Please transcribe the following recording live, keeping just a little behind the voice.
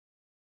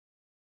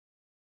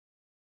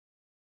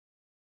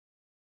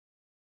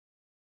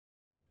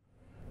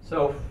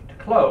So to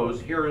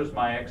close, here is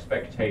my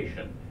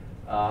expectation.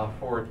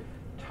 For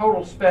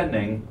total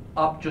spending,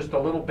 up just a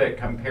little bit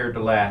compared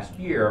to last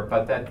year,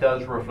 but that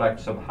does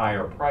reflect some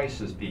higher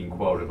prices being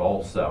quoted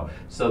also.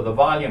 So the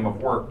volume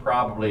of work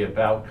probably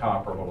about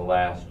comparable to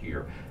last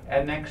year.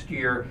 And next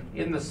year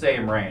in the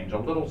same range, a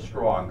little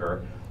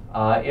stronger.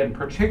 In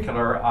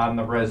particular on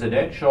the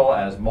residential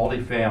as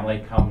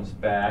multifamily comes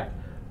back.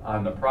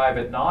 On the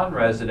private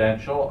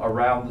non-residential,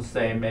 around the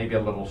same, maybe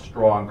a little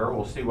stronger.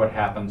 We'll see what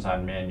happens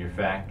on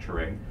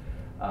manufacturing.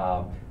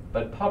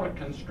 But public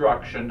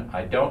construction,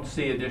 I don't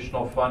see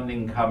additional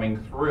funding coming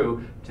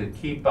through to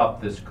keep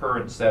up this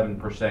current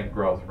 7%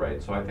 growth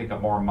rate. So I think a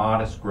more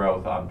modest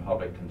growth on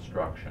public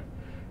construction.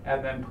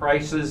 And then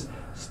prices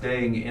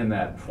staying in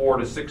that 4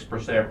 to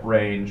 6%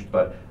 range,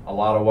 but a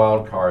lot of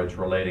wild cards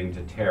relating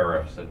to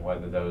tariffs and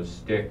whether those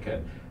stick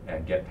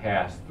and get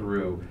passed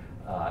through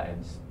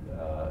and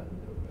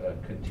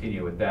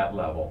continue at that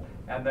level.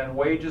 And then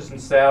wages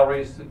and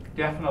salaries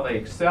definitely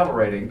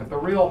accelerating, but the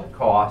real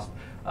cost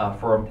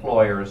for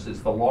employers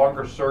is the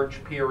longer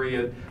search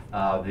period,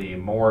 the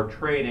more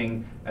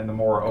training, and the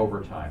more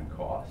overtime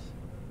costs.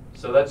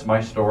 So that's my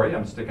story.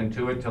 I'm sticking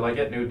to it till I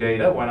get new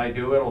data. When I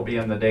do, it'll be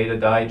in the Data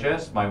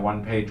Digest, my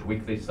one-page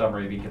weekly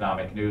summary of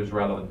economic news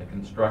relevant to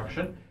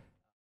construction.